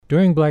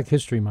During Black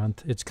History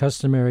Month, it's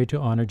customary to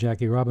honor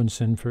Jackie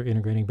Robinson for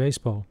integrating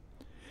baseball.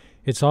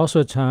 It's also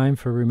a time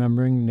for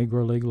remembering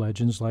Negro League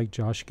legends like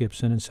Josh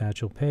Gibson and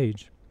Satchel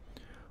Paige.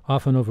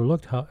 Often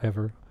overlooked,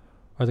 however,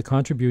 are the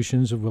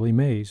contributions of Willie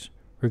Mays,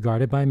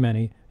 regarded by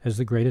many as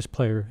the greatest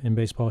player in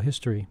baseball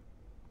history.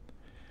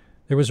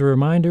 There was a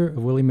reminder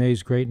of Willie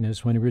Mays'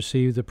 greatness when he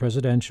received the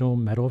Presidential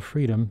Medal of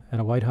Freedom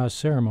at a White House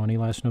ceremony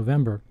last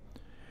November.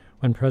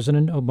 When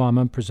President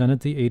Obama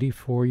presented the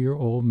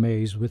 84-year-old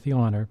Mays with the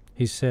honor,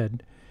 he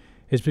said,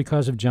 "It's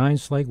because of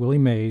giants like Willie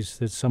Mays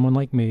that someone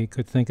like me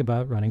could think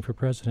about running for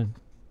president."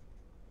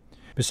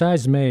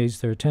 Besides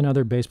Mays, there are 10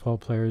 other baseball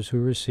players who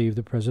received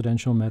the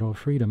Presidential Medal of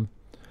Freedom.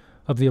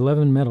 Of the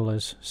 11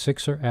 medalists,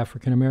 6 are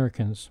African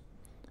Americans: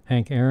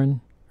 Hank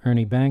Aaron,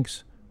 Ernie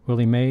Banks,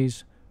 Willie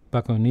Mays,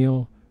 Buck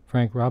O'Neil,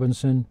 Frank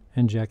Robinson,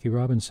 and Jackie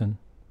Robinson.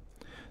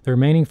 The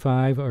remaining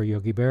 5 are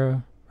Yogi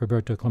Berra,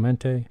 Roberto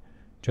Clemente,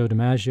 Joe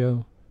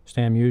DiMaggio,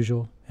 Stan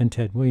Musial, and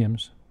Ted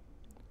Williams.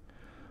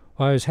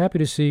 While I was happy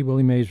to see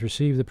Willie Mays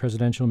receive the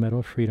Presidential Medal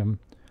of Freedom,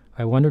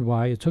 I wondered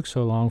why it took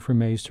so long for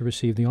Mays to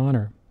receive the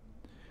honor.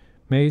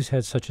 Mays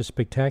had such a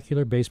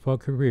spectacular baseball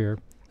career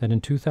that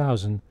in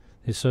 2000,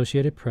 the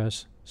Associated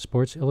Press,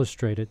 Sports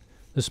Illustrated,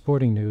 The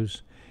Sporting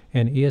News,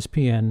 and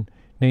ESPN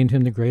named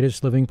him the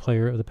greatest living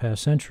player of the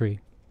past century.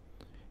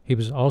 He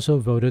was also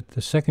voted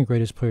the second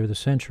greatest player of the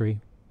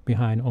century,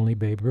 behind only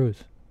Babe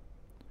Ruth.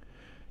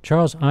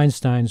 Charles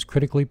Einstein's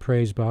critically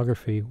praised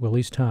biography,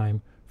 Willie's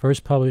Time,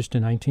 first published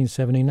in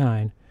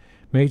 1979,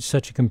 made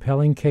such a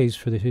compelling case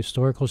for the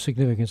historical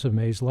significance of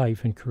Mays'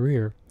 life and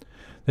career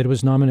that it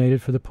was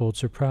nominated for the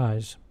Pulitzer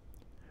Prize.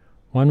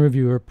 One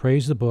reviewer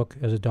praised the book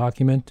as a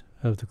document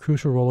of the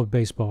crucial role of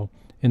baseball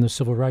in the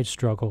civil rights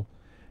struggle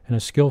and a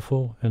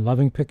skillful and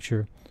loving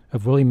picture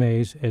of Willie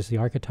Mays as the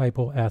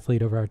archetypal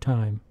athlete of our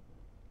time.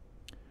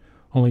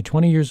 Only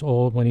 20 years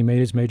old when he made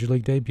his Major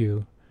League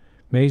debut,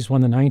 Mays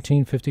won the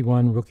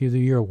 1951 Rookie of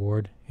the Year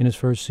award in his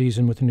first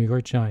season with the New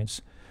York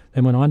Giants,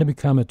 then went on to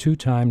become a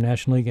 2-time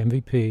National League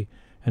MVP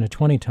and a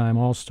 20-time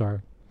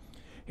All-Star.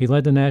 He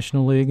led the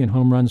National League in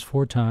home runs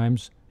 4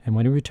 times, and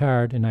when he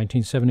retired in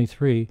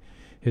 1973,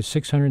 his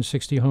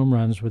 660 home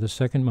runs were the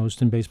second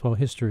most in baseball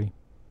history.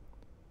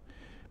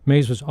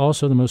 Mays was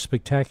also the most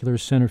spectacular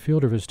center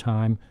fielder of his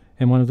time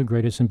and one of the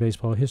greatest in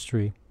baseball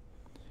history.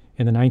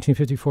 In the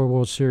 1954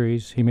 World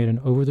Series, he made an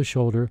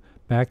over-the-shoulder,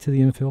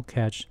 back-to-the-infield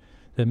catch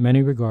that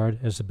many regard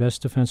as the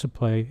best defensive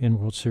play in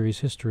World Series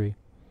history.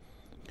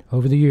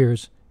 Over the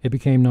years, it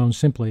became known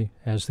simply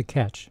as the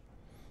catch.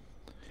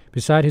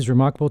 Beside his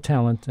remarkable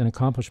talent and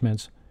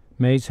accomplishments,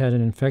 Mays had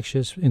an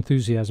infectious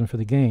enthusiasm for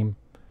the game.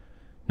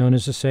 Known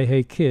as the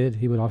say-hey kid,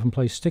 he would often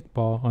play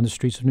stickball on the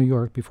streets of New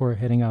York before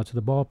heading out to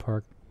the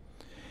ballpark.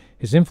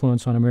 His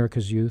influence on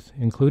America's youth,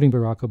 including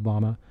Barack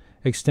Obama,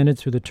 extended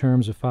through the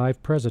terms of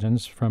 5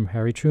 presidents from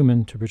Harry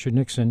Truman to Richard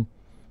Nixon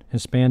and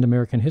spanned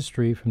American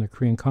history from the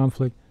Korean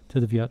conflict to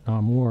the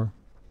Vietnam War.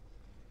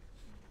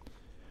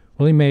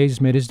 Willie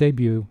Mays made his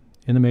debut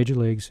in the major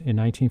leagues in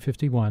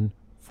 1951,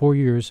 4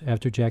 years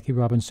after Jackie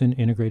Robinson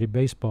integrated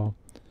baseball,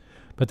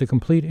 but the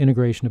complete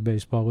integration of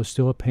baseball was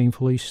still a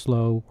painfully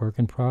slow work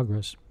in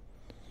progress.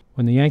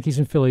 When the Yankees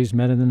and Phillies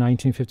met in the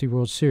 1950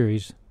 World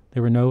Series,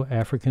 there were no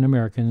African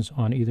Americans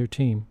on either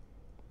team.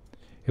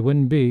 It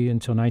wouldn't be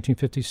until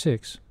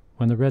 1956,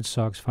 when the Red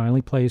Sox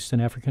finally placed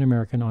an African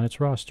American on its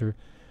roster,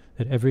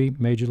 that every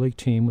major league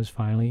team was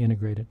finally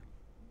integrated.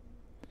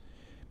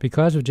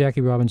 Because of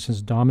Jackie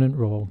Robinson's dominant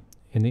role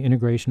in the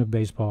integration of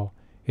baseball,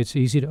 it's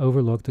easy to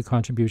overlook the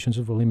contributions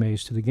of Willie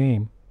Mays to the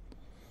game.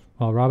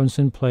 While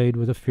Robinson played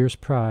with a fierce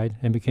pride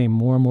and became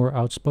more and more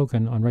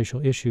outspoken on racial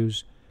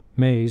issues,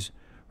 Mays,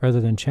 rather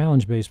than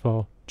challenge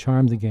baseball,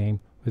 charmed the game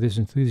with his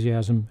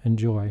enthusiasm and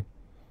joy.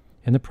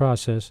 In the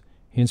process,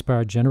 he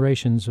inspired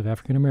generations of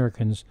African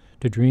Americans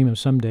to dream of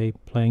someday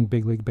playing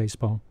big league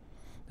baseball.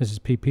 This is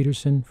Pete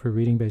Peterson for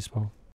Reading Baseball.